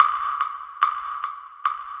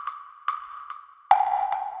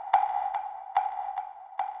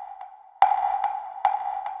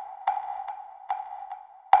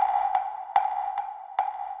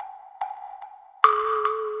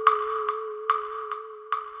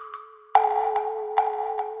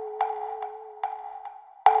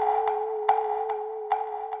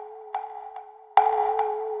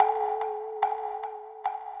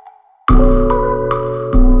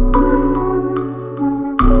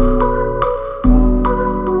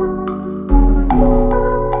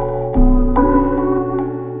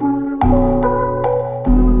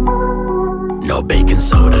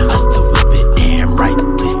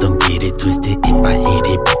twisted. If I hit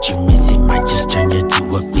it, but you miss it, might just turn you to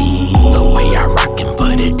a fiend. The way I rock and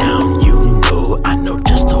put it down, you know I know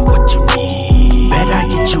just what you need. Bet I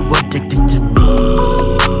get you addicted to me.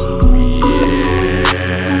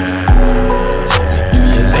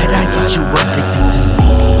 Bet I get you addicted to me.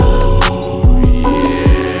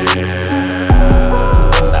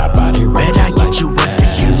 Bet I get you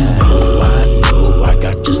addicted to me. I know I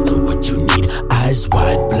got just what you need. Eyes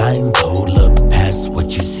wide, blind, though, look past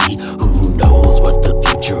what you see. Who knows what the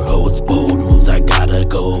future holds? Bold moves, I gotta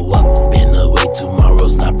go up and away.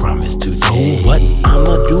 Tomorrow's not promised today. So what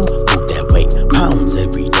I'ma do? Move that weight, pounds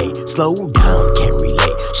every day. Slow down, can't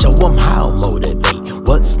relate. Show them how, motivate.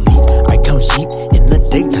 What sleep? I count sheep in the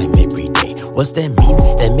daytime every day. What's that mean?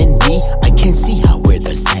 Them and me, I can't see how we're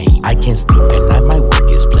the same. I can't sleep at night, my work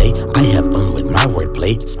is play. I have fun with my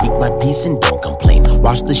wordplay. Speak my piece and don't complain.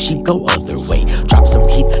 Watch the sheep go other way. Drop some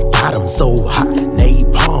heat, got 'em so hot.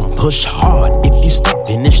 Napalm, push hard. If you start,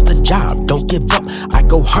 finish the job. Don't give up, I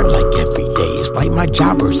go hard like every day. It's like my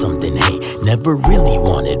job or something, hey. Never really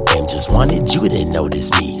wanted fame, just wanted you to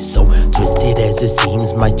notice me. So twisted as it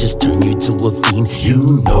seems, might just turn you to a fiend.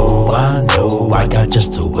 You know I got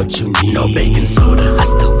just what you need. No baking soda, I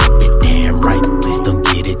still whip it damn right. Please don't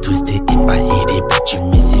get it twisted. If I hit it, but you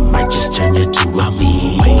miss it, might just turn you to a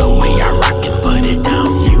fiend. The way I rock and put it down,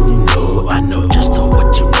 you know I know just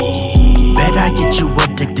what you need. Bet I get you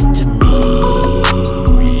addicted to me.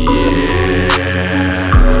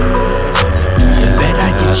 Bet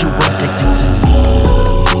I get you addicted to me.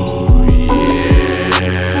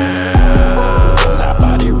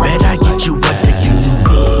 Bet I get you addicted to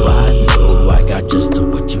me. I know I got just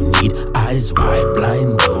what you need. Eyes wide,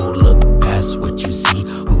 blind, though, look past what you see.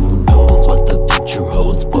 Who knows what the future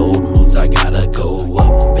holds? Bold moves, I gotta go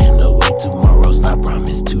up and away. Tomorrow's not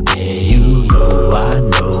promised today. You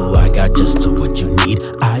know I got just what you need.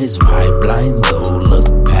 Eyes wide, blind, though, look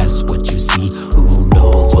past what you see. Who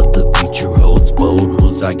knows what the future holds? Bold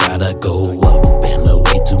moves, I gotta go up and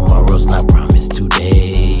away. Tomorrow's not promised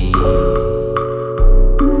today.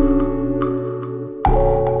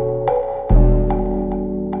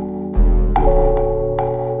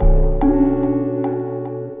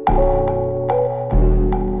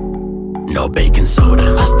 No baking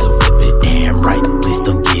soda, I still whip it damn right. Please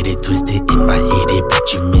don't get it twisted.